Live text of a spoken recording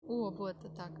вот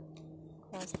так.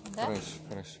 Классно, да?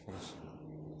 Хорошо.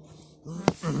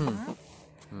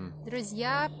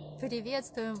 Друзья,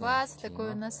 приветствуем вас.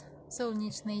 Такой у нас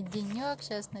солнечный денек.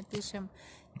 Сейчас напишем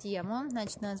тему.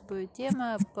 Значит, у нас будет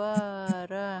тема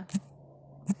паразиты.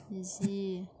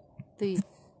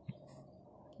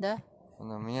 Да? У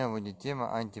меня будет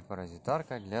тема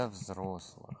антипаразитарка для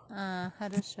взрослых.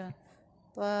 Хорошо.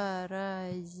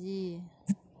 Паразитарка.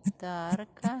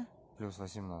 Плюс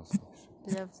 18.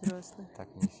 Для взрослых. Так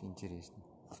мне интереснее.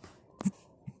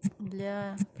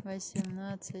 Для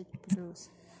 18 плюс.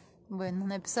 Блин,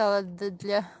 написала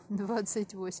для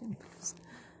 28 плюс.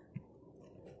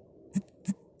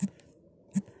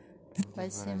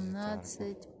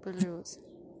 18 плюс.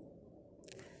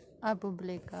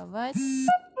 Опубликовать.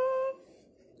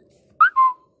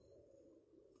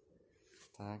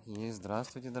 Так,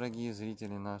 здравствуйте, дорогие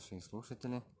зрители наши и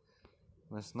слушатели.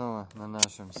 Вы снова на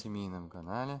нашем семейном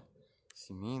канале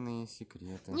 «Семейные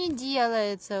секреты». Не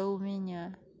делается у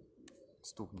меня.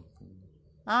 Стукни.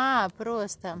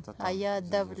 Просто. Вот Я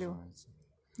давлю.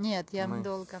 Нет, я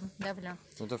долго давлю.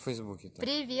 Это в Фейсбуке. Так.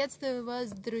 Приветствую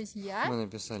вас, друзья. Мы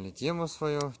написали тему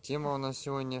свою. Тема у нас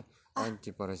сегодня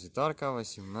антипаразитарка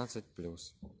 18+.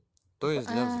 То есть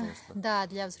для взрослых. Да,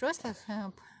 для взрослых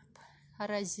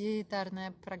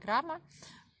паразитарная программа.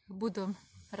 Будем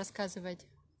рассказывать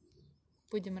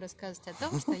о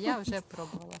том, что я уже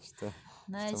пробовала.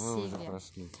 На что мы уже себе.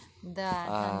 прошли.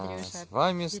 Да, Андрюша. С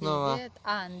вами привет. снова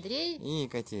Андрей и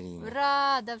Екатерина.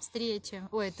 Рада встрече.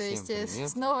 Всем привет.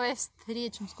 С новой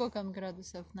встречей. Сколько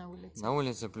градусов на улице? На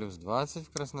улице плюс 20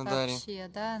 в Краснодаре. Вообще,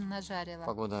 да, нажарила.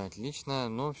 Погода отличная,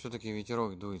 но все-таки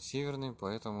ветерок дует северный,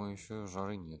 поэтому еще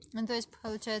жары нет. Ну, то есть,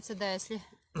 получается, да, если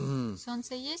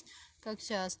солнце есть, как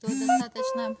сейчас, то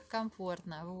достаточно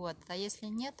комфортно. Вот. А если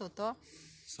нету, то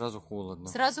сразу холодно.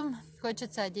 Сразу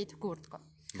хочется одеть куртку.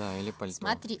 Да, или пальто.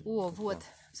 Смотри, вот, да.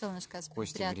 Солнышко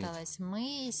спряталось.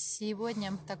 Мы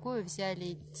сегодня такую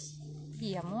взяли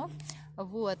тему.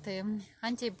 Вот,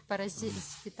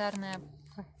 антипаразитарная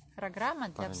программа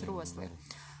для взрослых.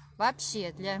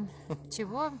 Вообще, для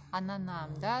чего она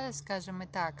нам, да, скажем и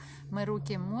так, мы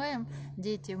руки моем,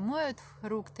 дети моют,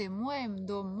 фрукты моем,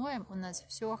 дом моем, у нас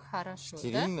все хорошо.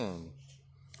 Стерильная?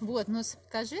 Да? Вот,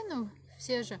 скажи,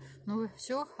 все же,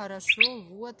 все хорошо,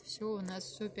 вот, все у нас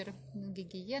супер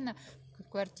гигиена,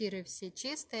 квартиры все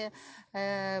чистые,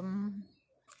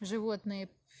 животные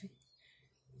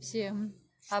все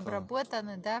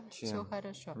обработаны, да, все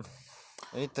хорошо.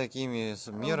 И такими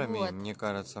мерами, мне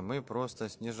кажется, мы просто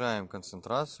снижаем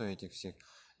концентрацию этих всех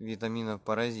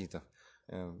витаминов-паразитов.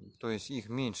 То есть их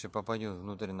меньше попадет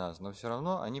внутрь нас, но все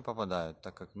равно они попадают,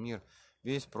 так как мир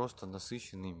весь просто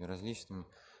насыщенный различными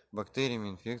бактериями,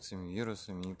 инфекциями,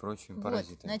 вирусами и прочими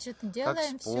паразитами. Значит,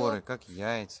 делаем как споры, как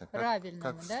яйца, как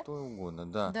да? что угодно.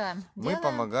 Да. Да, мы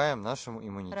помогаем нашему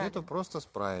иммунитету просто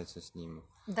справиться с ними.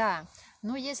 Да,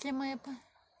 если мы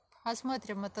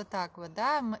посмотрим это так вот,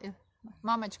 да,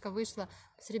 мамочка вышла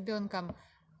с ребенком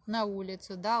на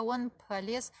улицу, да, он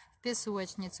полез в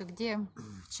песочницу, где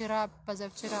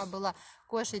позавчера была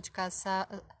кошечка,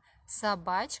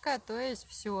 собачка, то есть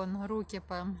все, он руки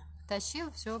тащил,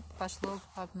 все пошло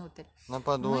вовнутрь. На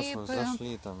подошву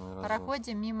зашли там. И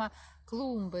проходим мимо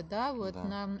клумбы, да, вот,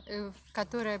 да.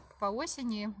 Которая по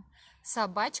осени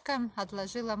собачка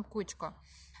отложила кучку.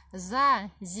 За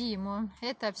зиму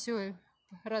это все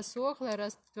рассохло,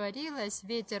 растворилось,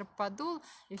 ветер подул,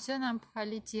 и все нам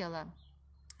полетело.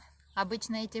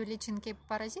 Обычно эти личинки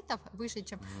паразитов выше,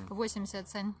 чем 80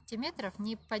 сантиметров,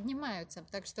 не поднимаются,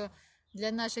 так что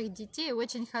для наших детей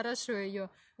очень хорошо ее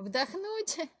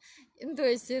вдохнуть, то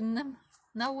есть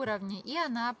на уровне, и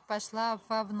она пошла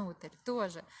вовнутрь.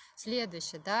 Тоже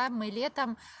следующее, да, мы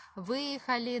летом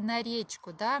выехали на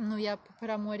речку, да, я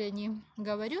про море не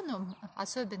говорю, но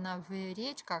особенно в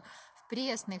речках, в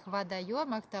пресных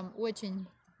водоемах, там очень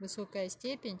высокая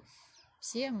степень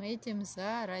всем этим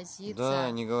заразиться.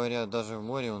 Да, не говоря, даже в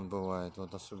море он бывает,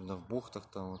 вот особенно в бухтах,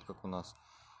 там вот как у нас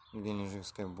в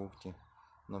Геленджикской бухте.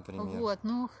 Например. Вот,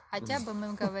 хотя бы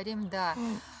мы говорим, да,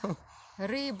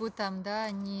 рыбу там, да,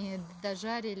 не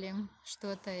дожарили,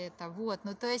 что-то это, вот,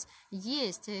 то есть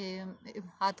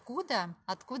откуда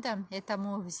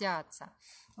этому взяться,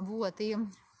 вот, и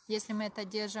если мы это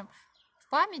держим в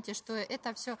памяти, что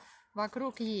это все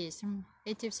вокруг есть,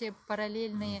 эти все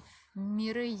параллельные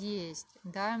миры есть,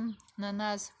 да, на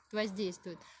нас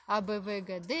воздействуют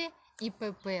АБВГД и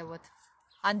ПП, вот,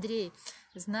 Андрей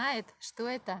знает, что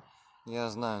это Я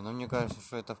знаю, но мне кажется,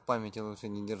 что это в памяти лучше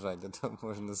не держать, это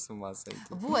можно с ума сойти.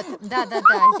 Вот, да,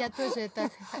 я тоже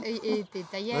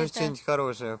Ну, что-нибудь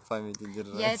хорошее в памяти я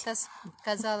держать. это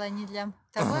сказала не для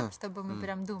того, чтобы мы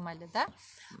прям думали, да,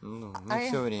 Ну, а, не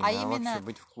все а время, а вообще именно,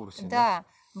 быть в курсе, да?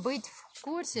 да, быть в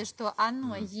курсе, что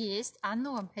оно есть,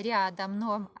 оно рядом,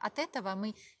 но от этого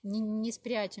мы не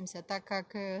спрячемся, так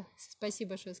как,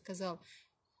 спасибо, что сказал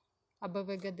об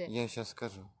АБВГД. Я сейчас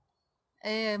скажу.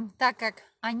 Так как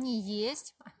они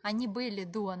есть, они были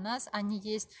до нас, они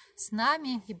есть с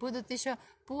нами и будут еще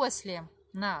после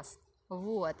нас.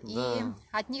 Вот. И Да.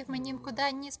 от них мы никуда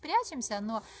не спрячемся,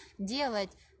 но делать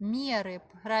меры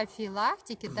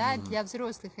профилактики, да, для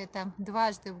взрослых это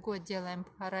дважды в год делаем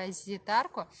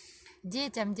паразитарку,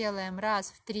 детям делаем раз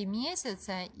в 3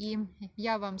 месяца, и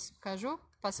я вам скажу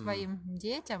по своим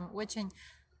детям очень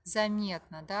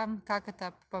заметно, да, как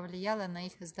это повлияло на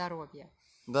их здоровье.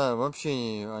 Да,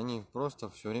 вообще они просто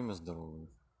все время здоровы.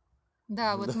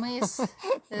 Да, вот Да, мы с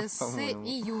по-моему.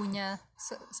 июня,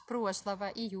 с прошлого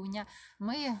июня,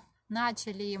 мы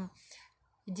начали им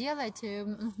делать,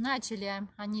 начали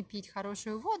они пить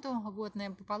хорошую воду, водный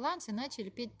баланс, и начали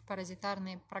пить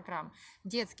паразитарные программы.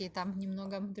 Детские там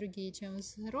немного другие, чем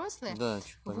взрослые. Да,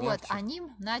 чуть Вот, помягче. они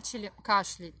начали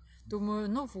кашлять. Думаю,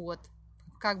 ну вот,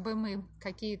 как бы мы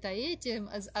какие-то эти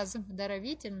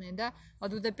оздоровительные, да, а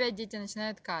тут опять дети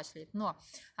начинают кашлять. Но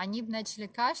они начали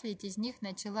кашлять, из них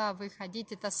начала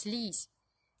выходить эта слизь.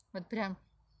 Вот прям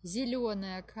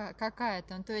зеленая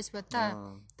какая-то. Ну, то есть вот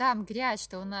там грязь,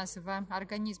 что у нас в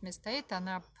организме стоит,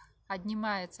 она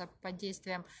поднимается под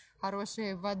действием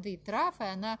хорошей воды, трав, и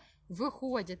она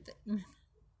выходит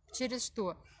через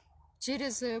что?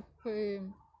 Через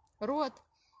рот,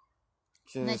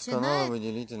 Через каналы начинает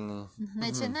выделительные.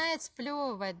 начинает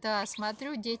сплевывать, да,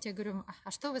 смотрю, дети, говорю,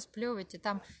 а что вы сплевываете?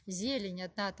 Там зелень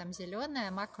одна, там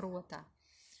зеленая мокрота.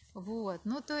 Вот,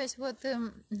 ну то есть вот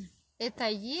это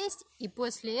есть, и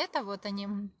после этого вот они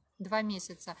 2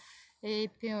 месяца,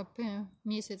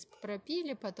 месяц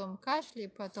пропили, потом кашли,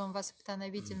 потом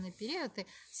восстановительный период, и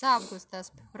с августа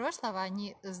с прошлого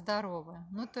они здоровы.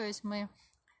 Ну то есть мы,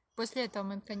 после этого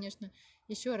мы, конечно,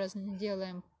 еще раз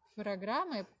делаем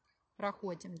программы,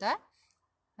 проходим, да,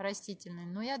 растительные,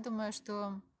 но я думаю,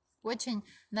 что очень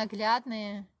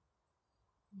наглядные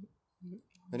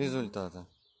Результаты.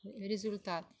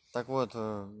 результат. Так вот,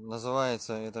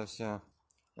 называется эта вся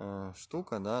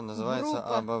штука, да, называется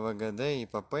Группа АБВГД и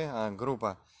ПП,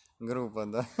 группа,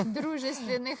 да.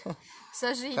 дружественных Как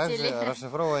сожителей. же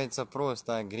расшифровывается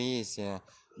просто агрессия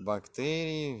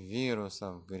бактерий,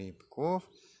 вирусов, грибков,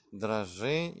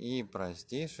 дрожжей и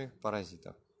простейших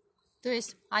паразитов. То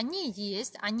есть они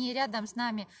есть, они рядом с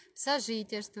нами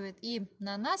сожительствуют, и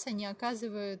на нас они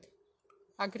оказывают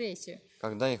агрессию.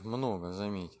 Когда их много,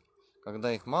 заметь.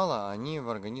 Когда их мало, они в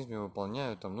организме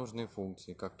выполняют там нужные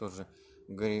функции, как тоже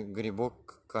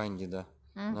грибок кандида,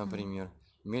 например.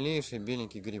 Милейший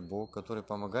беленький грибок, который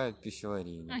помогает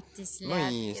пищеварению. Эти Но и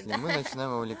сладкие, если да? мы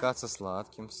начинаем увлекаться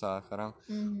сладким, сахаром,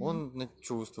 Мгм. он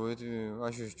чувствует,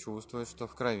 что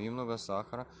в крови много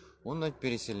сахара, он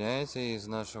переселяется из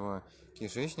нашего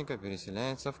кишечника,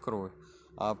 переселяется в кровь.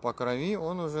 А по крови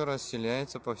он уже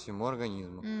расселяется по всему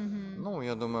организму. Мгм. Ну,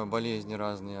 я думаю, болезни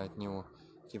разные от него.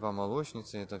 Типа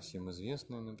молочницы, это всем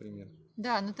известные, например.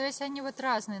 Да, ну то есть они вот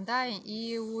разные, да,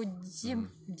 и у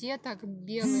деток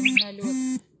белый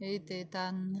налет,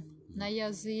 это на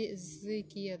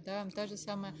языке, да, та же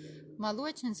самая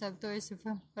молочница, то есть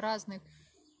в разных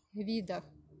видах,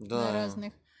 на Да,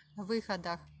 разных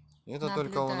выходах это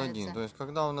только он один. наблюдается. То есть,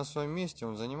 когда он на своем месте,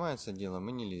 он занимается делом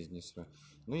и не лезет не свое.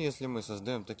 Но если мы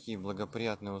создаем такие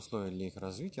благоприятные условия для их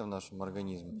развития в нашем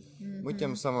организме, мы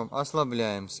тем самым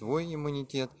ослабляем свой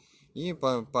иммунитет и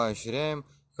поощряем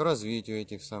к развитию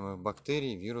этих самых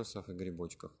бактерий, вирусов и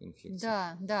грибочков инфекций.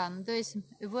 Да, ну то есть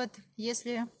вот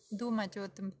если думать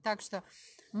вот так, что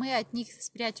мы от них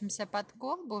спрячемся под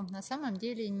колбу, на самом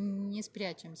деле не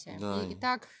спрячемся. Да, И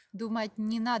так думать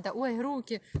не надо, ой,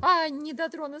 руки, не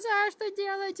дотронуться, что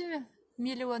делать?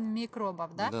 Миллион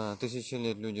микробов, да? да, тысячи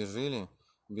лет люди жили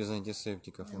без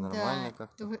антисептиков и нормально Да,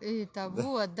 как-то. это Да.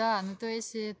 вот, да, ну то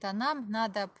есть это нам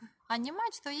надо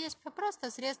понимать, что есть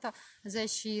просто средства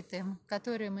защиты,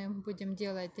 которые мы будем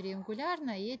делать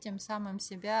регулярно и этим самым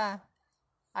себя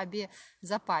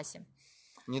обезопасим.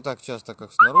 Не так часто,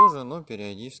 как снаружи, но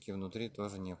периодически внутри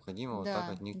тоже необходимо вот так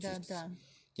Да, от них да, чиститься. да.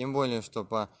 Тем более,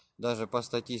 что даже по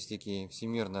статистике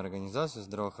Всемирной организации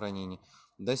здравоохранения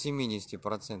до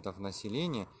 70%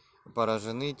 населения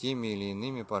поражены теми или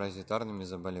иными паразитарными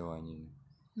заболеваниями.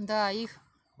 Да, их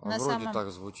А на вроде самом...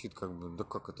 так звучит, как бы, да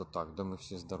как это так, да мы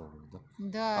все здоровы, да?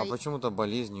 Да, А почему-то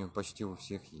болезни почти у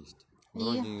всех есть.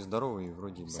 Вроде и здоровые,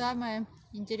 вроде и больные. Самое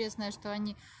интересное, что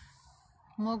они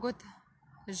могут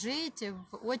жить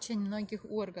в очень многих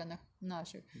органах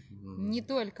наших. Не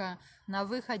только на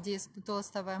выходе из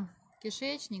толстого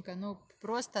кишечника, но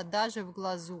просто даже в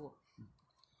глазу.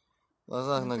 В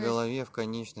глазах, на есть, голове, в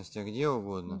конечностях, где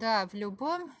угодно. Да, в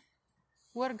любом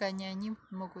органе они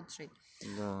могут жить.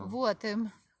 Да. Вот.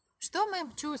 Что мы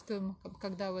чувствуем,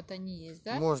 когда вот они есть,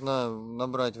 да? Можно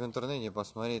набрать в интернете,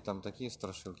 посмотреть, там такие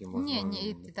страшилки можно Не,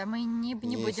 увидеть. это мы не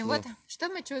будем. Вот что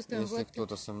мы чувствуем. Если вот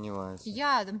кто-то сомневается.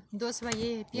 Я до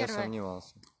своей первой... Я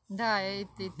сомневался. Да,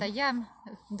 это я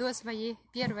до своей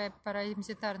первой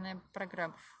паразитарной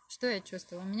программы. Что я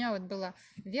чувствовала? У меня вот была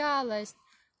вялость,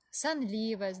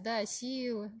 сонливость, да,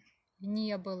 сил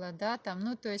не было, да, там,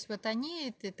 ну, то есть вот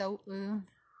они это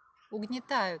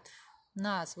угнетают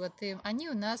нас, вот и они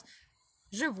у нас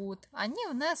живут, они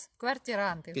у нас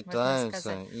квартиранты, Питаются,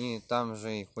 можно сказать. и там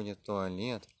же и ходят в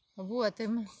туалет. Вот,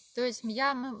 то есть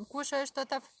я кушаю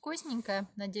что-то вкусненькое,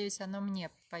 надеюсь, оно мне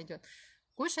пойдет.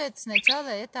 Кушает сначала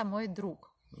это мой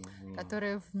друг,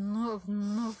 который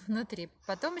внутри.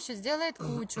 Потом еще сделает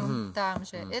кучу там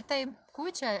же. Эта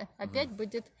куча опять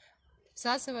будет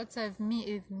всасываться в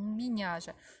меня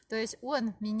же. То есть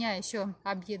он меня еще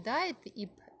объедает и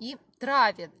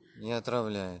травит. И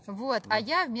отравляет. Вот, а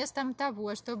я вместо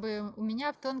того, чтобы у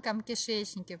меня в тонком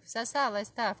кишечнике всосалась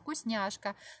та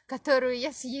вкусняшка, которую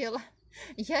я съела,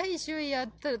 я еще и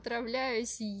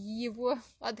отравляюсь его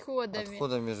отходами.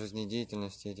 Отходами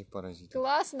жизнедеятельности этих паразитов.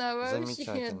 Классно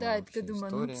вообще, да, я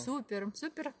думаю, история.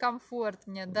 супер комфорт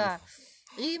мне, да.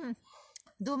 И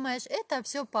думаешь, это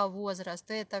все по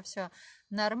возрасту, это все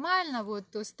нормально,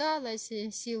 вот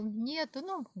усталость, сил нету,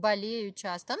 ну, болею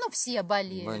часто, ну, все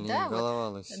болеют, да, голова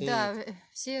вот, да,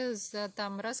 все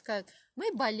там рассказывают,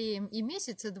 мы болеем, и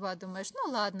месяца два думаешь,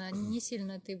 ну, ладно, не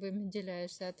сильно ты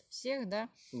выделяешься от всех, да.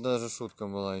 Даже шутка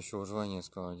была еще у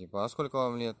Жванецкого, типа, а сколько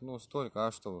вам лет? Ну, столько,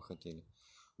 а что вы хотели?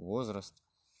 Возраст.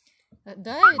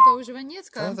 Да, это у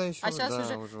Жванецкого, это еще, а сейчас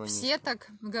да, уже все так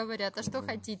говорят, а что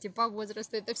хотите по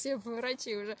возрасту, это все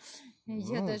врачи уже.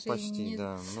 Я даже почти, не...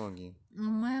 да, многие.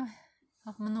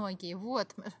 Многие,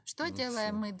 вот, что Не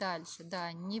делаем все. мы дальше,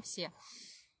 да, не все.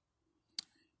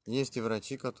 Есть и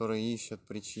врачи, которые ищут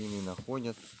причины,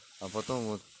 находят, а потом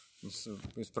вот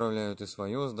исправляют и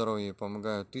свое здоровье, и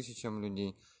помогают тысячам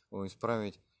людей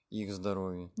исправить их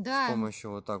здоровье. Да. С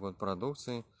помощью вот так вот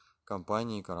продукции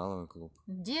компании «Коралловый клуб».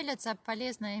 Делятся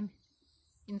полезной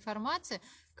информацией,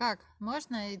 как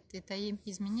можно это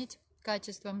изменить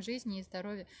качеством жизни и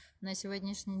здоровья на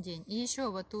сегодняшний день. И еще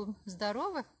вот у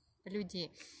здоровых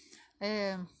людей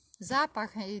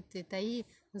запах это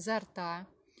изо рта,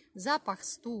 запах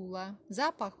стула,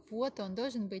 запах пота, он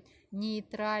должен быть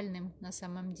нейтральным на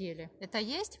самом деле. Это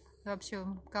есть вообще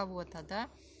у кого-то, да?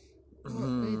 Это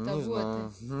Не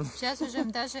вот. знаю. Сейчас уже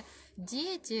даже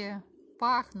дети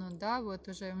пахнут, да, вот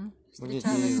уже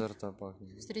изо рта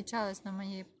пахнет. встречалась на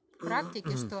моей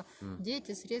практике, что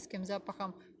дети с резким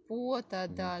запахом пота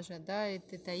даже, да,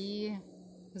 это и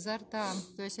изо рта.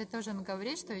 То есть это уже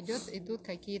говорит, что идут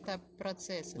какие-то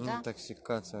процессы, да?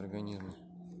 Интоксикация организма.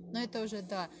 Но это уже,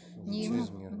 да, не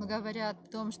говорят о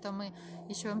том, что мы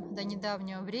еще до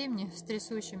недавнего времени с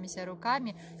трясущимися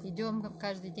руками идем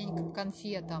каждый день к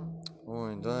конфетам.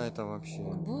 Ой, да, это вообще.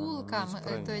 К булкам,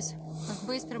 то есть к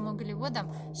быстрым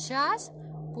углеводам. Сейчас,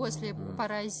 после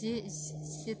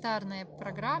паразитарной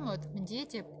программы, вот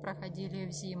дети проходили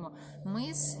в зиму,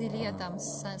 мы с летом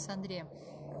с Андреем,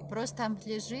 просто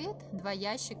лежит 2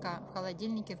 ящика в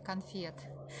холодильнике конфет.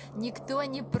 Никто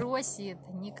не просит,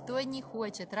 никто не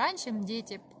хочет. Раньше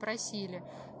дети просили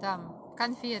там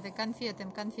конфеты.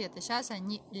 Сейчас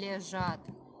они лежат.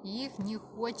 Их не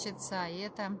хочется. И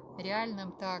это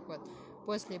реально так вот.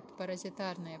 После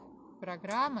паразитарной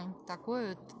программы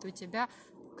такое вот у тебя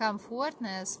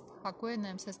комфортное,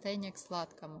 спокойное состояние к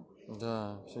сладкому.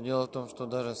 Да, все дело в том, что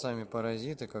даже сами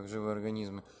паразиты, как живые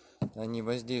организмы, они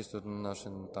воздействуют на наши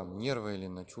там нервы или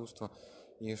на чувства.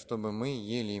 И чтобы мы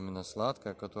ели именно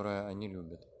сладкое, которое они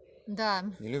любят. Да.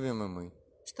 И любим и мы.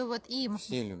 Что вот им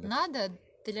все любят. Надо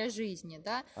для жизни,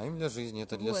 да? А им для жизни,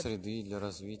 это для среды, для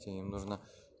развития. Им нужно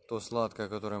то сладкое,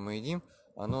 которое мы едим,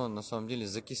 оно на самом деле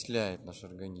закисляет наш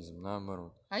организм,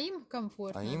 наоборот. А им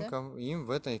комфортно, им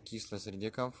в этой кислой среде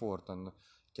комфортно.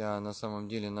 Хотя на самом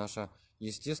деле наша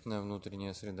естественная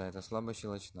внутренняя среда, это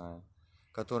слабощелочная,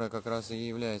 которая как раз и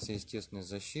является естественной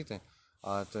защитой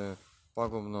от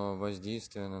пагубного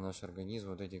воздействия на наш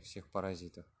организм вот этих всех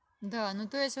паразитов. Да, ну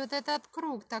то есть вот этот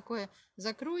круг такой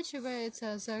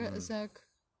закручивается,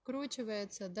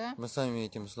 вкручивается, да. Мы сами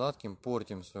этим сладким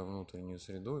портим свою внутреннюю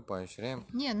среду и поощряем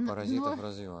Не, паразитов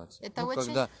развиваться. это Ну, очень...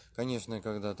 когда, конечно,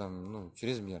 когда там, ну,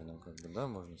 чрезмерно, как бы, да,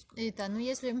 можно сказать, Это, ну,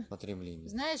 если, потребление.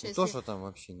 знаешь, Не если... то, что там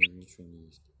вообще ничего не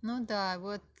есть. Ну да,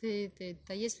 вот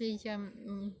это, если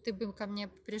ты бы ко мне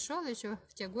пришел еще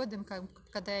в те годы,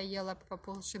 когда я ела по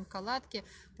пол шоколадки,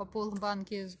 по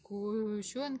пол-банки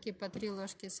сгущенки, по 3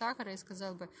 ложки сахара и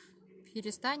сказал бы,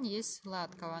 перестань есть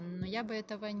сладкого. Но я бы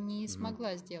этого не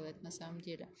смогла сделать на самом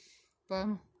деле.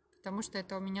 Потому что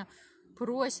это у меня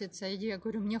просится, и я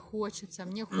говорю, мне хочется.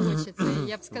 И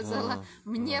я бы сказала,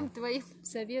 мне твои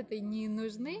советы не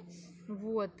нужны.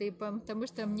 Вот, и потому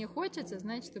что мне хочется,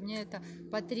 значит, у меня это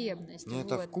потребность. Мне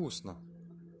это вкусно.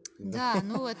 Да,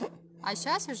 ну вот. А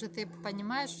сейчас уже ты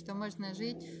понимаешь, что можно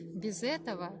жить без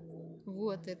этого.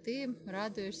 Вот, и ты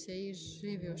радуешься и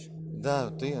живешь.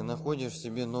 Да, ты находишь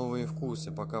себе новые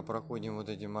вкусы, пока проходим вот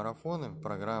эти марафоны,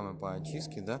 программы по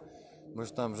очистке, да. Мы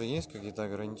же там же есть какие-то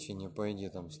ограничения по еде,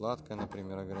 там сладкое,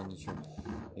 например, ограничивают.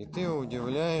 И ты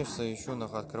удивляешься, еще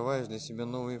открываешь для себя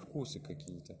новые вкусы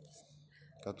какие-то,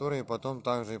 которые потом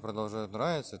также и продолжают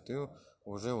нравиться. Ты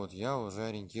уже, вот я уже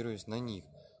ориентируюсь на них,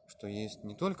 что есть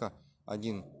не только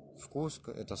один вкус,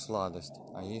 это сладость,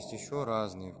 а есть еще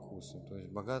разные вкусы, то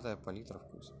есть богатая палитра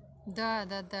вкусов.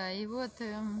 Да. И вот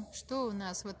что у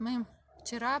нас? Вот мы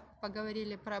вчера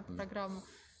поговорили про программу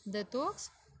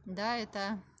Detox. Да,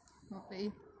 это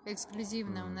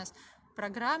эксклюзивная у нас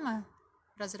программа,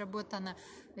 разработана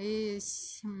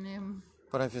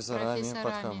профессорами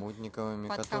Подхомутниковыми,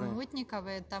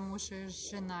 Подхомутниковы, там муж и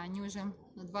жена, они уже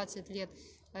 20 лет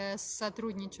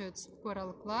сотрудничают с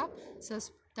Coral Club,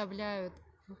 составляют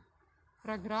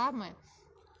программы.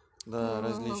 Да,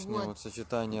 различные вот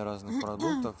сочетания разных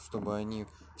продуктов, чтобы они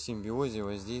в симбиозе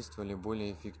воздействовали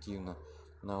более эффективно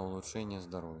на улучшение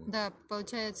здоровья. Да,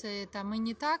 получается, это мы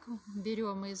не так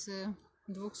берем из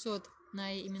 200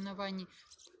 наименований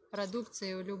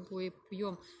продукции любую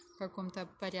пьем в каком-то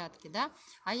порядке, да,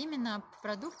 а именно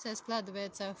продукция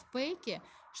складывается в пейки,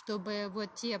 чтобы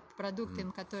вот те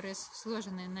продукты, которые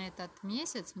сложены на этот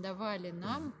месяц, давали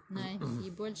нам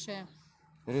наибольшее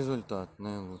результат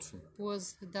наилучший по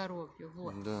здоровью.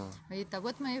 Вот. Да. Это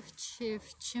вот мы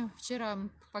вчера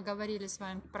поговорили с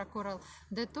вами про Coral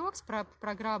Detox, про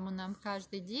программу нам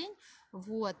каждый день.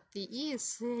 Вот. И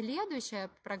следующая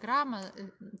программа,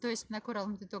 то есть на Coral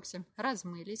Detox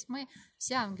размылись мы,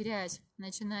 вся грязь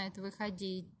начинает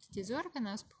выходить из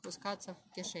органов, спускаться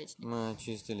в кишечник. Мы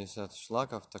очистились от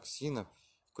шлаков, токсинов,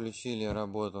 включили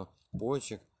работу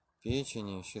почек,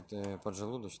 печени,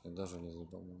 поджелудочной, даже железы,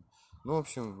 по-моему. Ну, в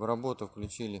общем, в работу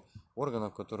включили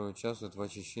органов, которые участвуют в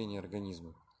очищении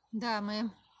организма. Да, мы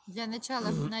для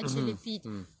начала начали пить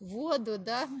воду,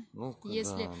 да,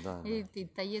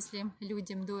 если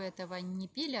людям до этого не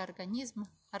пили, организм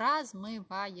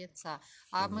размывается.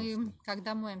 А мы,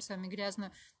 когда моем с вами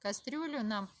грязную кастрюлю,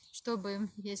 нам, чтобы,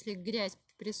 если грязь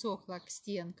присохла к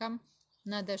стенкам,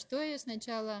 надо что ее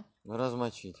сначала?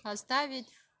 Размочить. Оставить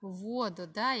в воду,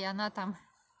 да, и она там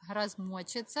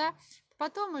размочится.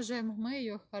 Потом уже мы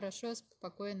ее хорошо,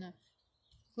 спокойно.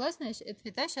 Классно,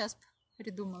 это сейчас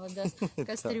придумала, да,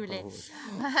 кастрюлей.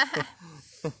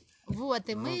 Вот,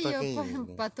 и мы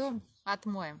ее потом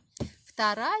отмоем.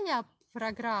 Вторая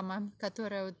программа,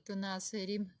 которая вот у нас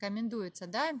рекомендуется,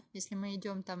 да, если мы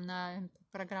идем там на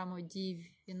программу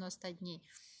 90 дней,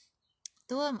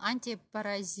 то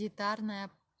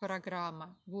антипаразитарная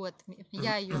программа. Вот,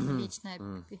 я ее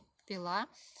лично пила.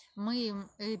 Мы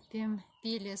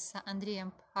пили с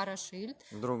Андреем Порошиль.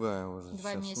 Другая уже,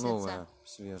 2 месяца. Новая,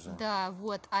 свежая. Да,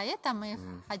 вот. А это мы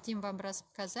хотим вам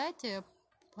рассказать.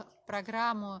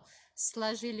 Программу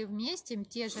сложили вместе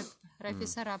те же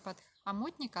профессора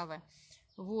Подхомутниковы.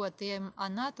 Вот. И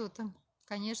она тут,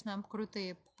 конечно,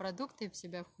 крутые продукты в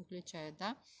себя включает,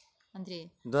 да?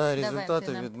 Андрей, да,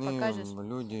 результаты видны,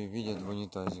 люди видят в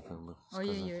унитазе, как бы сказать.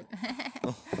 Ой-ой-ой.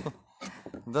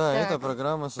 Да, эта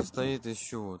программа состоит из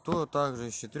чего? Также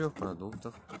из 4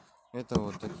 продуктов. Это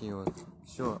вот такие вот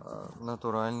все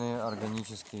натуральные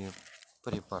органические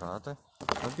препараты.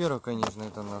 Во-первых, конечно,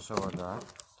 это наша вода,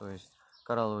 то есть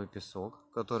коралловый песок,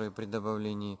 который при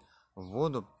добавлении в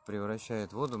воду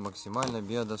превращает воду максимально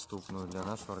биодоступную для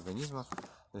нашего организма,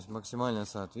 то есть максимально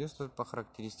соответствует по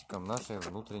характеристикам нашей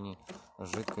внутренней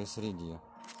жидкой среде.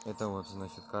 Это вот,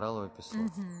 значит, коралловый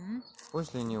песок.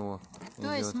 После него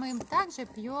то есть мы также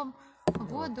пьем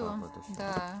воду, вот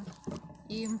да,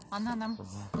 и она нам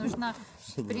нужна,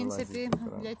 в принципе,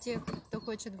 для тех, кто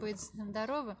хочет быть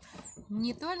здоровым,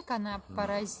 не только на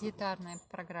паразитарной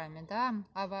программе, да,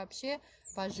 а вообще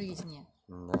по жизни.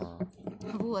 Да.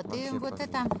 Вот, вообще и вот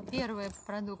это первые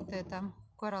продукты, это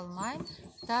кораллмайн,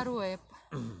 второе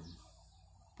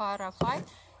парафайт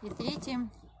и третий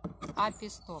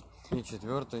апистоп. И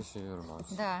четвертый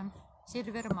сильвермакс. Да,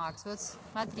 сильвермакс. Вот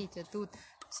смотрите, тут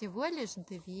всего лишь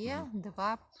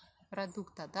два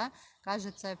продукта, да,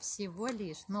 кажется, всего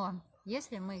лишь, но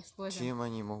если мы их сложим... Чем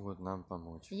они могут нам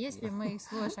помочь? Если мы их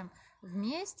сложим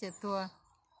вместе, то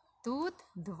тут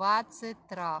 20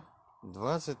 трав.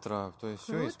 20 трав, то есть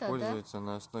Круто, все используется, да?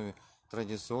 На основе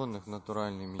традиционных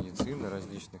натуральной медицины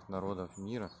различных народов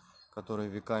мира, которые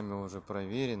веками уже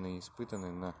проверены и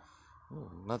испытаны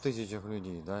на тысячах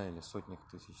людей, да, или сотнях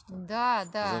тысяч. Там, да.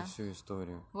 За всю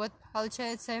историю. Вот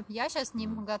получается, я сейчас не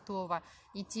готова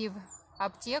идти в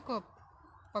аптеку,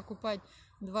 покупать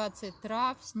 20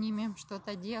 трав, с ними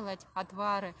что-то делать,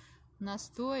 отвары,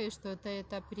 настои, что-то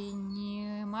это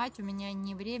принимать. У меня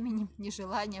ни времени, ни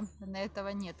желания на этого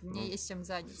нет. У меня есть чем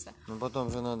заняться. Ну потом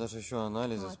же надо же еще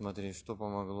анализы Вот. смотреть, что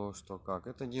помогло, что как.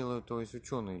 Это делают, то есть,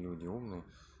 ученые люди, умные,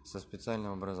 со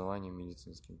специальным образованием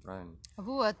медицинским, правильно?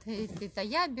 Вот, это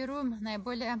я беру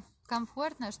наиболее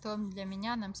комфортно, что для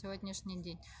меня на сегодняшний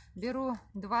день. Беру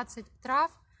 20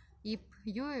 трав и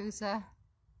пью их за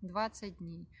 20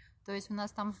 дней. То есть у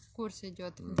нас там курс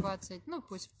идет 20, ну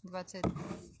пусть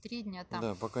 23 дня там.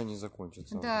 Да, пока не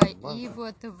закончится. Да, и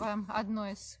вот в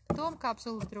одной из том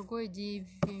капсул, в другой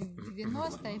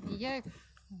 90, и я их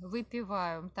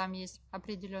выпиваю. Там есть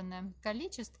определенное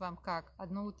количество, как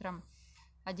одно утром,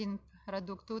 один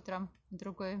продукт утром,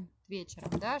 другой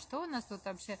вечером. Да, что у нас тут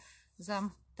вообще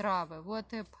за травы? Вот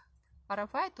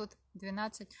парафайт, тут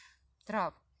 12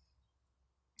 трав.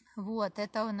 Вот,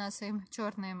 это у нас и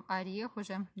черный орех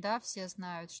уже, да, все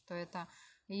знают, что это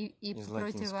и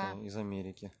из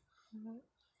Америки.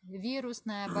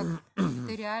 Вирусная,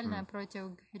 бактериальная,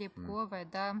 противогрибковая,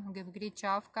 да,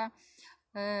 гречавка,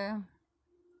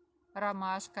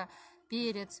 ромашка,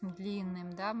 перец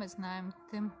длинным, да, мы знаем,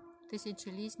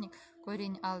 тысячелистник,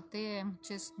 корень алтея,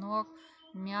 чеснок,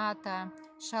 мята,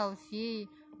 шалфей,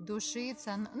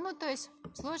 душица, ну, то есть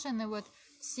сложены вот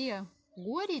все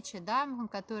горечи, да,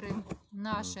 которые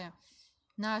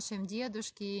нашим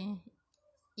дедушки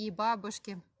и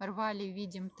бабушки рвали в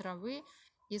виде травы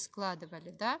и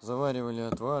складывали, да? Заваривали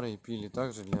отвары и пили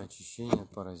также для очищения от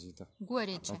паразитов.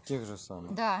 Горечи. От тех же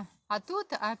самых. Да, а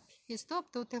тут апистоп,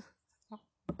 тут их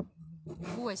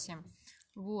 8.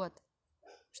 Вот.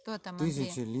 Что там, Андрей?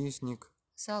 Тысячелистник,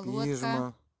 солодка,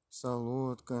 пижма,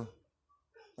 солодка,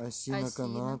 осина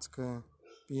канадская,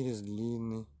 перец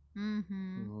длинный,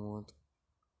 вот,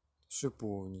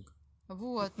 шиповник.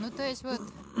 Вот, ну то есть вот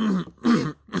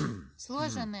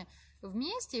сложены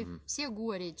вместе все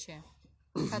горечи,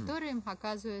 которые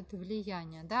оказывают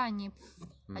влияние, да, они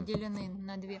отделены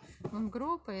на две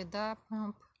группы, да,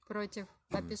 против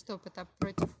апистоп, это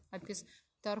против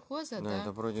апистархоза, да.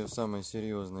 Это против самой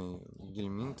серьезной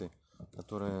гельминты,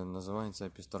 которая называется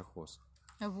апистархоз.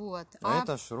 Вот.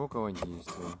 Это широкого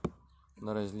действия.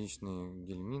 На различные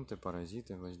гельминты,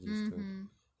 паразиты воздействуют.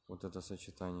 Вот это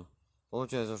сочетание.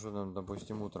 Получается, что там,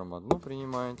 допустим, утром одно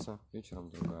принимается, вечером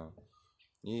другая.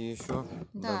 И еще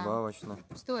добавочно.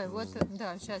 Стой, вот,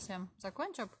 да, сейчас я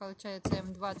закончу. Получается, я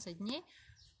 20 дней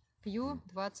пью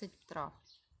 20 трав.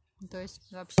 То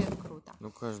есть вообще круто.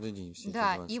 Ну, каждый день все.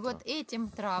 Да, и трав. Вот этим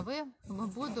травы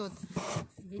будут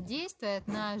действовать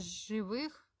на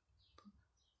живых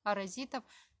паразитов,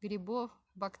 грибов,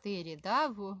 бактерий, да?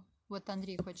 Вот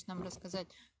Андрей хочет нам рассказать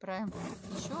про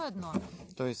еще одно.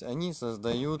 То есть они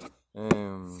создают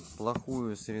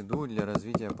плохую среду для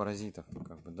развития паразитов,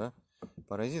 как бы, да?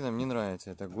 Паразитам не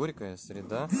нравится, это горькая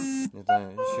среда,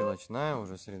 это щелочная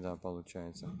уже среда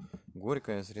получается,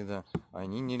 горькая среда,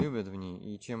 они не любят в ней,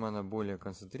 и чем она более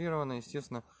концентрирована,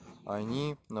 естественно,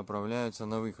 они направляются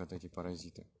на выход, эти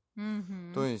паразиты.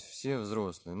 То есть все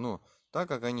взрослые, но так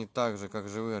как они так же, как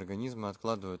живые организмы,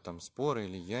 откладывают там споры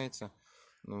или яйца,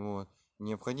 вот,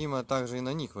 необходимо также и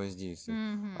на них воздействовать,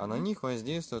 а на них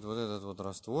воздействует вот этот вот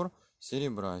раствор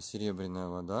серебра, серебряная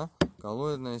вода,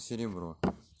 коллоидное серебро.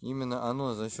 Именно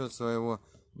оно за счет своего,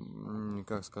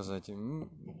 как сказать,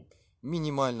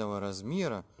 минимального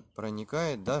размера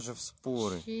проникает даже в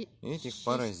споры этих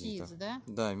паразитов.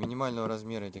 Да, минимального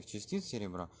размера этих частиц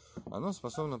серебра, оно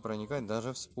способно проникать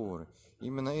даже в споры.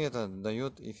 Именно это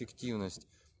дает эффективность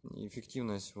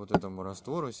вот этому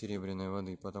раствору серебряной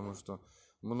воды, потому что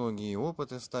многие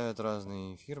опыты ставят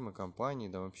разные фирмы, компании,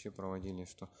 да вообще проводили,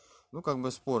 что как бы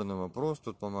спорный вопрос,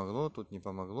 тут помогло, тут не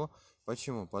помогло.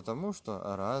 Почему? Потому что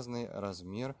разный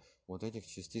размер вот этих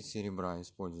частиц серебра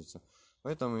используется.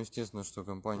 Поэтому, естественно, что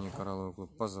компания Коралловый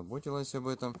клуб позаботилась об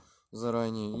этом,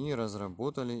 заранее и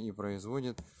разработали и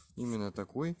производят именно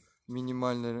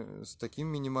с таким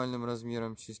минимальным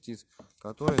размером частиц,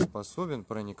 который способен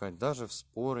проникать даже в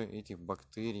споры этих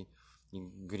бактерий и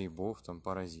грибов, там,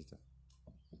 паразитов.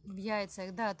 В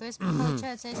яйцах, да. То есть,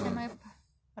 получается, если мы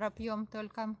пропьем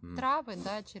только травы,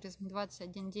 да, через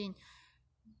 21 день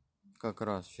Как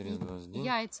раз через 20 дней.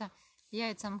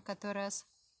 яйцам, которые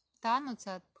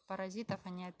останутся от паразитов,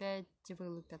 они опять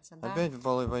вылупятся, да. Опять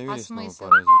появились снова смысл?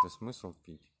 паразиты. Смысл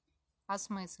пить. А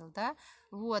смысл, да?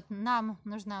 Вот, нам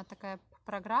нужна такая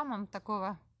программа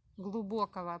такого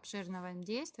глубокого, обширного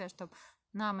действия, чтобы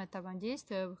нам этого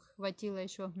действия хватило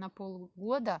еще на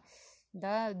полгода,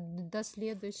 да, до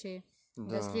следующей.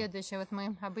 Да. До следующей. Вот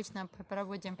мы обычно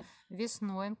проводим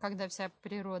весной, когда вся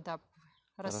природа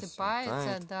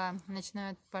рассыпается, да,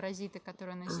 начинают паразиты,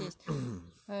 которые у нас есть,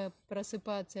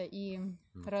 просыпаться и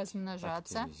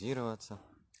размножаться. Активизироваться.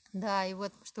 Да, и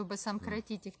вот чтобы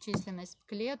сократить их численность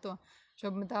к лету,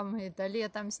 чтобы там это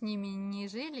летом с ними не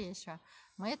жили еще,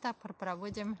 мы это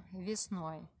проводим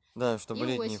весной. Да, чтобы и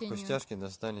летние осенью.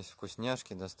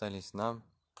 вкусняшки достались нам,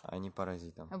 а не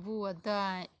паразитам. Вот,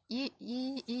 да. И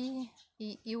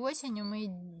осенью мы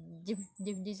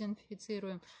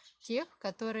дезинфицируем тех,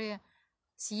 которые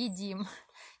съедим.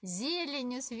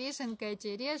 Зеленью, с вишенкой,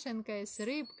 черешенкой, с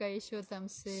рыбкой, еще там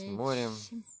с морем,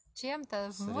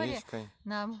 чем-то в море речкой.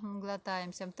 нам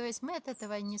глотаемся. То есть мы от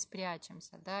этого не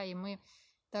спрячемся, да, и мы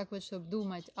так вот, чтобы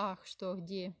думать, ах, что,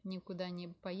 где, никуда не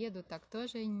поеду, так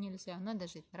тоже нельзя, надо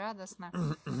жить радостно.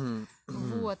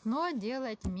 Вот, но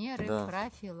делать меры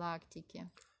профилактики.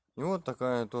 И вот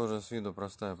такая тоже с виду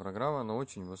простая программа, но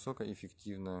очень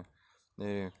высокоэффективная,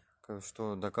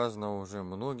 что доказано уже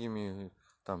многими,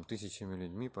 там, тысячами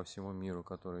людьми по всему миру,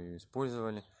 которые ее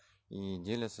использовали и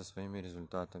делятся своими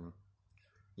результатами.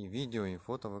 И видео, и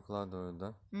фото выкладывают,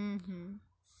 да?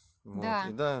 Вот. Да.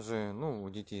 И даже, у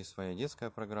детей своя детская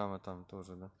программа там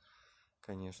тоже, да,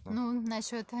 конечно.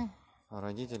 Насчет А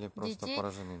родители просто детей...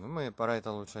 поражены. Мы про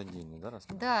это лучше отдельно, да,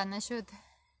 рассказать? Да, насчет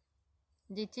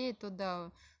детей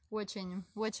туда очень,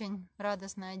 очень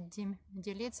радостно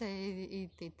делиться и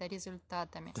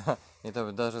результатами. Да,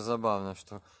 это даже забавно,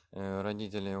 что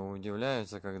родители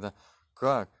удивляются, когда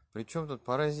как? При чем тут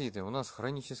паразиты? У нас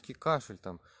хронический кашель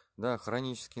там, да,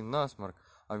 хронический насморк,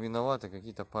 а виноваты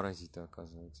какие-то паразиты,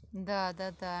 оказывается.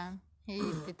 Да. И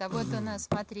вот у нас,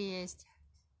 смотри, есть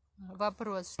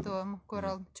вопрос, что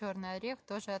коралл черный орех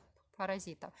тоже от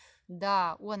паразитов.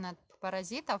 Да, он от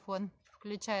паразитов, он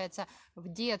включается в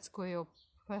детскую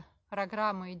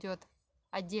программу, идет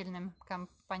отдельным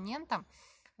компонентом,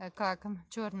 как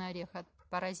черный орех от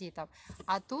паразитов.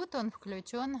 А тут он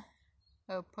включен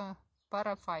в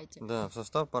парафайте. Да, в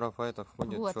состав парафайта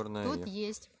входит черный орех. Тут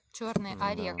есть черный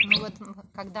орех.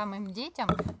 Когда мы детям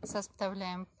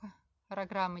составляем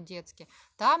программы детские,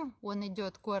 там он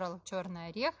идет коралл черный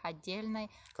орех отдельной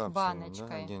баночкой.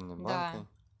 Да, отдельной банкой. Да.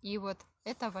 И вот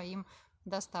этого им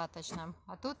достаточно.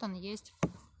 А тут он есть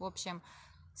в общем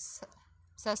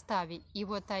составе. И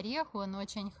вот орех, он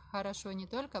очень хорошо не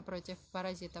только против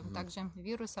паразитов, также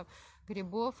вирусов,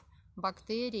 грибов,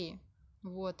 бактерий,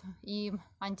 вот, и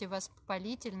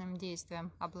антивоспалительным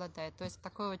действием обладает. То есть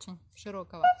такое очень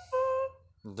широкого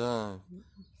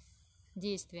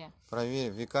действия.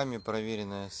 Веками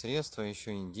проверенное средство,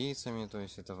 еще индейцами, то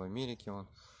есть это в Америке он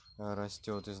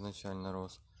растет, изначально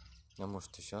рос. А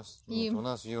может и сейчас? Нет, у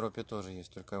нас в Европе тоже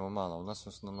есть, только его мало. У нас в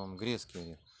основном грецкий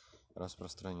орех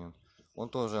распространен. Он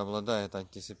тоже обладает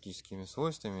антисептическими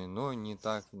свойствами, но не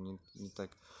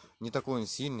такой он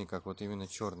сильный, как вот именно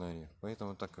черный орех.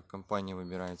 Поэтому, так как компания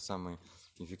выбирает самые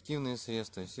эффективные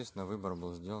средства, естественно, выбор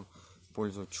был сделан в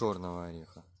пользу черного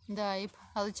ореха. Да, и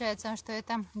получается, что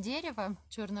это дерево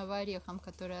черного ореха,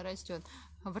 которое растет,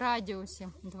 в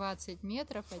радиусе 20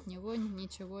 метров от него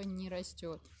ничего не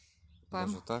растет.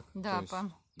 Даже так? Да,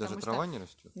 даже трава не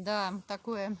растет? Да,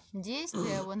 такое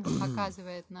действие он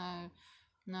оказывает на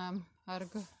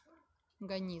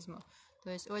организму. То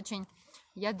есть очень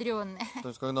ядреный. То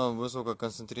есть, когда он в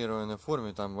высококонцентрированной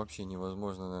форме, там вообще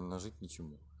невозможно, наверное, жить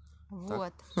ничему.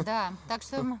 Вот, так? Да. Так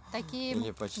что такие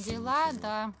дела, ничего.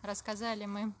 Да, рассказали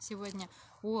мы сегодня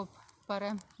о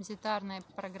паразитарной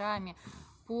программе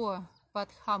по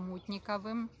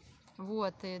подхомутниковым.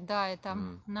 Вот, и да, это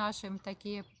наши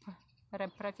такие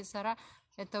профессора.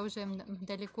 Это уже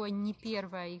далеко не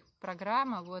первая их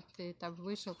программа. Вот это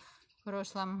вышел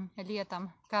прошлым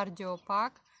летом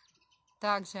кардиопак.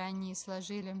 Также они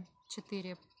сложили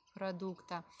 4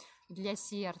 продукта для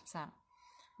сердца.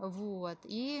 Вот.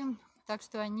 И так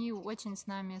что они очень с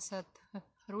нами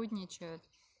сотрудничают.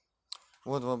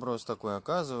 Вот вопрос такой: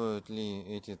 оказывают ли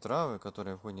эти травы,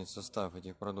 которые входят в состав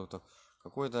этих продуктов,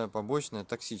 какое-то побочное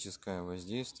токсическое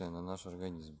воздействие на наш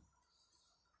организм.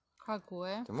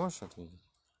 Какое? Ты можешь ответить?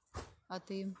 А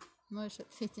ты можешь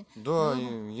ответить? Да,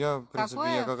 Ну, я, в принципе,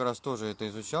 я какое, как раз тоже это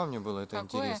изучал, мне было это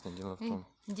какое интересно. Дело в том,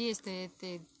 действие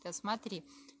ты, да, смотри,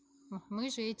 мы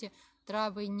же эти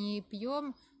травы не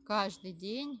пьем каждый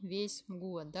день весь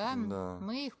год, да? да,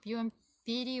 Мы их пьем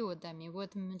периодами.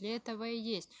 Вот для этого и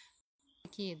есть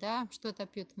такие, да, что-то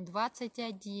пьют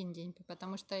 21 день,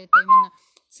 потому что это именно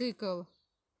цикл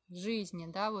жизни,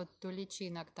 да, вот у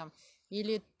личинок там,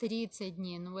 или 30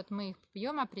 дней. Ну вот мы их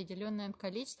пьем определенное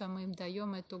количество, мы им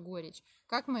даем эту горечь.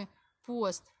 Как мы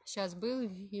пост, сейчас был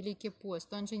Великий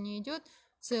пост, он же не идет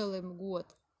целый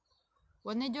год,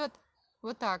 он идет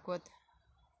вот так вот,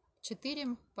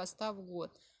 4 поста в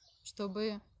год,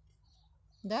 чтобы,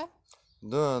 да?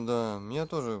 да, я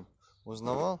тоже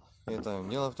узнавал это.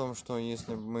 Дело в том, что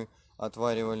если бы мы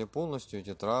отваривали полностью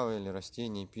эти травы или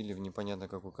растения, пили в непонятно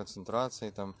какой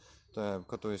концентрации, там,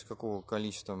 то есть какого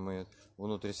количества мы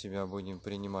внутри себя будем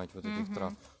принимать вот этих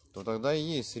трав, то тогда и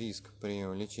есть риск при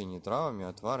лечении травами,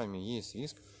 отварами, есть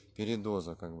риск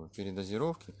передоза, как бы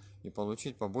передозировки и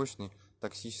получить побочный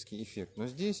токсический эффект. Но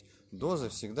здесь дозы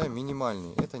всегда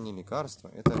минимальные. Это не лекарство,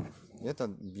 это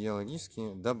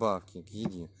биологические добавки к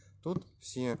еде. Тут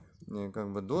все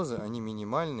как бы дозы, они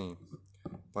минимальные,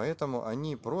 поэтому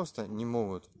они просто не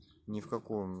могут ни в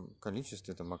каком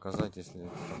количестве там оказать, если ты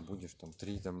там будешь там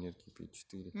 3 таблетки пить,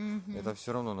 4. Это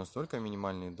все равно настолько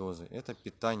минимальные дозы. Это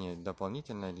питание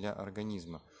дополнительное для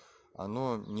организма.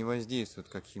 Оно не воздействует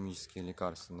как химические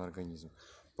лекарства на организм.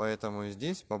 Поэтому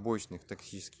здесь побочных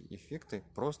токсических эффектов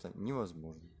просто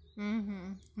невозможно.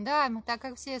 Да, так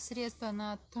как все средства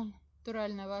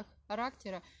натурального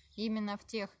характера именно в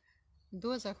тех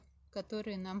дозах,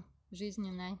 которые нам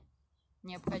жизненно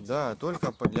необходимы. Да,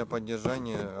 только для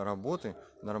поддержания работы,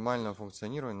 нормального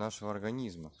функционирования нашего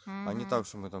организма. А не так,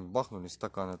 что мы там бахнули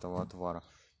стакан этого отвара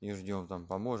и ждем, там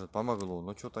поможет, помогло,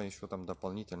 но что-то еще там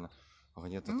дополнительно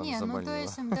где-то там Не, ну то заболело.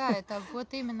 есть, да, это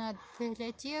вот именно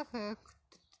для тех,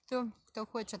 кто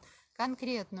хочет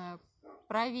конкретную,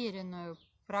 проверенную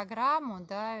программу,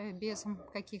 да, без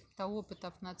каких-то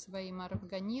опытов над своим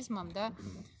организмом, да,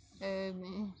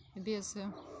 без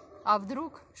а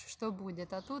вдруг что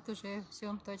будет, а тут уже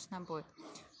все точно будет.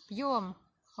 Пьем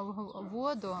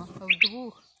воду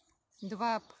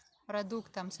два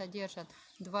продукта содержат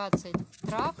 20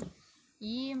 трав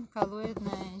и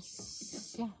коллоидное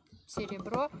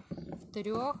серебро в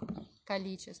 3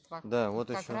 количествах. Да, вот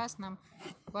как еще раз нам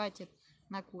хватит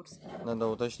на курс. надо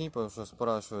уточнить, потому что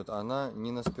спрашивают, она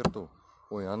не на спирту.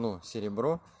 Ой, оно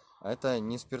серебро, а это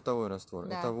не спиртовой раствор,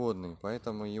 Да. это водный,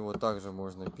 поэтому его также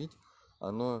можно пить.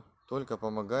 Оно только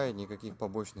помогает, никаких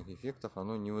побочных эффектов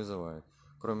оно не вызывает.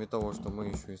 Кроме того, что мы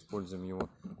еще используем его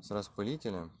с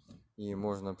распылителем, и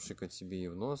можно пшикать себе и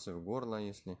в нос, и в горло,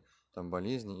 если там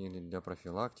болезни, или для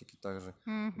профилактики также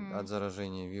от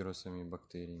заражения вирусами и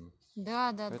бактериями.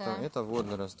 Да. Это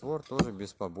водный раствор, тоже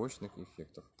без побочных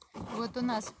эффектов. Вот у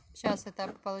нас сейчас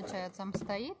это, получается,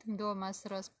 стоит дома с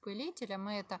распылителем.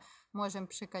 Мы это можем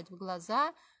пшикать в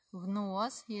глаза, в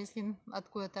нос, если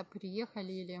откуда-то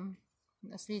приехали или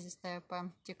слизистая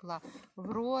потекла, в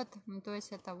рот. Ну, то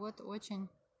есть это вот очень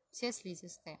все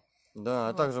слизистые. Да,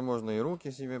 а Вот. также можно и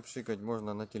руки себе пшикать,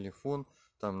 можно на телефон,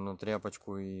 там на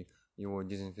тряпочку и его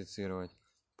дезинфицировать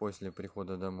после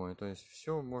прихода домой. То есть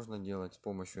все можно делать с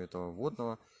помощью этого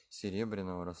водного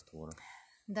серебряного раствора.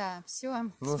 Да,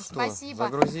 все. Ну что, Спасибо.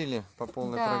 загрузили по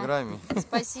полной программе.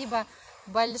 Спасибо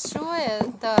большое.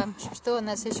 Да, что у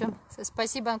нас еще?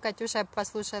 Спасибо, Катюша,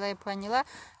 послушала и поняла,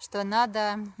 что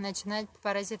надо начинать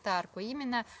паразитарку.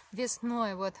 Именно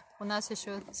весной. Вот у нас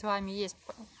еще с вами есть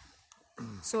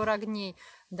 40 дней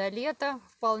до лета.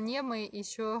 Вполне мы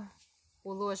еще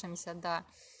уложимся, да.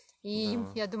 И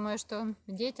я думаю, что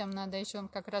детям надо еще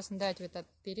как раз дать в этот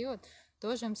период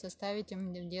тоже им составить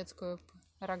им детскую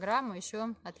программу.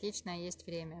 Еще отличное есть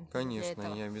время.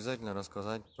 Конечно, и обязательно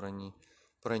рассказать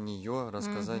про нее,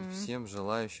 рассказать всем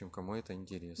желающим, кому это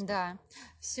интересно. Да.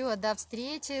 Все, до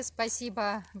встречи.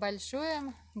 Спасибо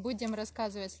большое. Будем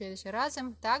рассказывать в следующий раз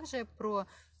также про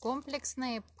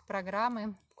комплексные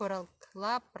программы Coral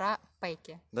Club, про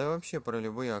пэки. Да и вообще про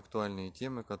любые актуальные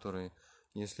темы, которые,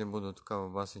 если будут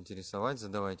вас интересовать,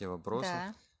 задавайте вопросы.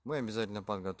 Да. Мы обязательно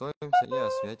подготовимся и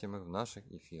осветим их в наших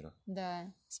эфирах.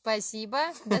 Да. Спасибо.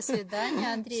 До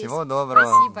свидания, Андрей. Всего доброго.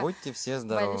 Спасибо Будьте все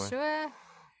здоровы. большое.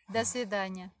 До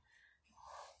свидания.